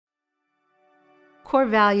Core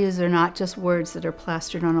values are not just words that are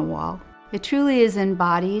plastered on a wall. It truly is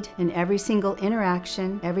embodied in every single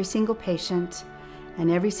interaction, every single patient, and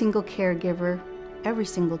every single caregiver, every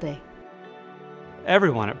single day.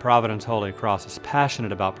 Everyone at Providence Holy Cross is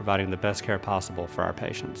passionate about providing the best care possible for our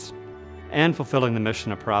patients and fulfilling the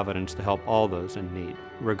mission of Providence to help all those in need,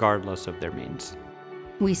 regardless of their means.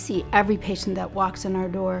 We see every patient that walks in our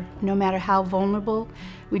door, no matter how vulnerable,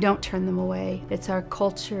 we don't turn them away. It's our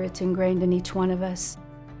culture, it's ingrained in each one of us.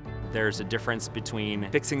 There's a difference between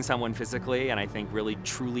fixing someone physically and I think really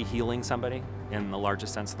truly healing somebody in the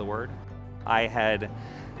largest sense of the word. I had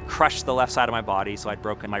crushed the left side of my body, so I'd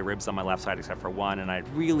broken my ribs on my left side except for one, and I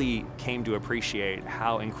really came to appreciate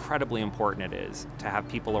how incredibly important it is to have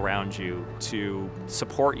people around you to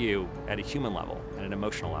support you at a human level and an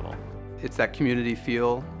emotional level. It's that community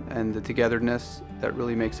feel and the togetherness that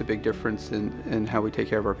really makes a big difference in how we take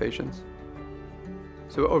care of our patients.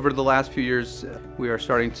 So over the last few years, we are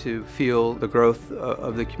starting to feel the growth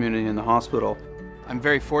of the community in the hospital. I'm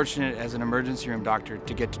very fortunate as an emergency room doctor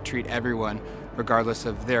to get to treat everyone regardless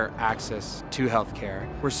of their access to health care.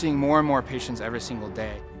 We're seeing more and more patients every single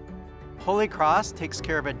day. Holy Cross takes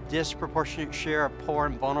care of a disproportionate share of poor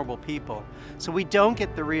and vulnerable people, so we don't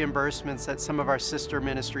get the reimbursements that some of our sister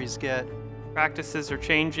ministries get. Practices are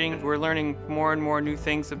changing. We're learning more and more new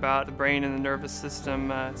things about the brain and the nervous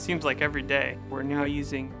system. It seems like every day. We're now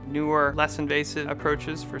using newer, less invasive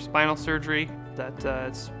approaches for spinal surgery.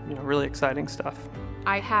 It's really exciting stuff.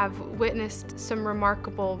 I have witnessed some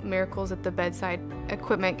remarkable miracles at the bedside.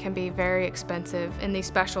 Equipment can be very expensive in these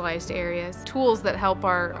specialized areas. Tools that help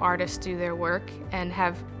our artists do their work and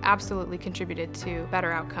have absolutely contributed to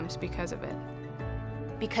better outcomes because of it.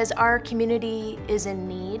 Because our community is in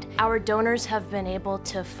need, our donors have been able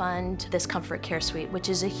to fund this Comfort Care Suite, which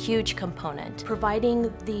is a huge component,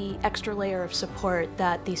 providing the extra layer of support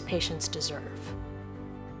that these patients deserve.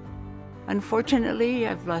 Unfortunately,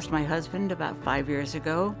 I've lost my husband about 5 years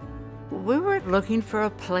ago. We were looking for a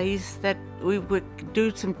place that we would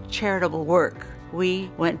do some charitable work.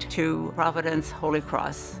 We went to Providence Holy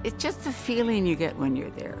Cross. It's just the feeling you get when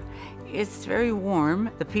you're there. It's very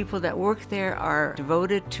warm. The people that work there are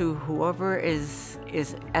devoted to whoever is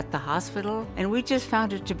at the hospital, and we just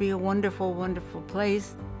found it to be a wonderful, wonderful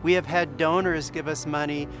place. We have had donors give us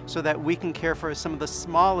money so that we can care for some of the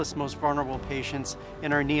smallest, most vulnerable patients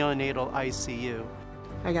in our neonatal ICU.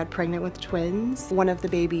 I got pregnant with twins. One of the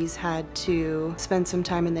babies had to spend some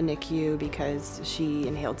time in the NICU because she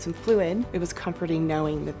inhaled some fluid. It was comforting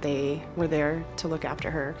knowing that they were there to look after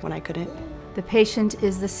her when I couldn't. The patient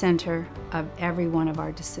is the center of every one of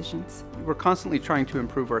our decisions. We're constantly trying to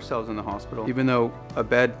improve ourselves in the hospital. Even though a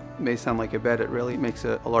bed may sound like a bed, it really makes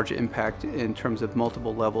a large impact in terms of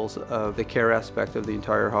multiple levels of the care aspect of the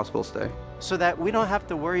entire hospital stay. So that we don't have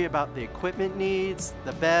to worry about the equipment needs,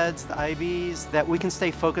 the beds, the IVs, that we can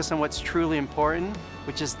stay focused on what's truly important,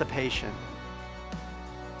 which is the patient.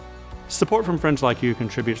 Support from friends like you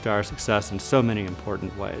contributes to our success in so many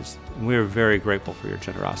important ways, and we are very grateful for your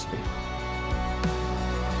generosity.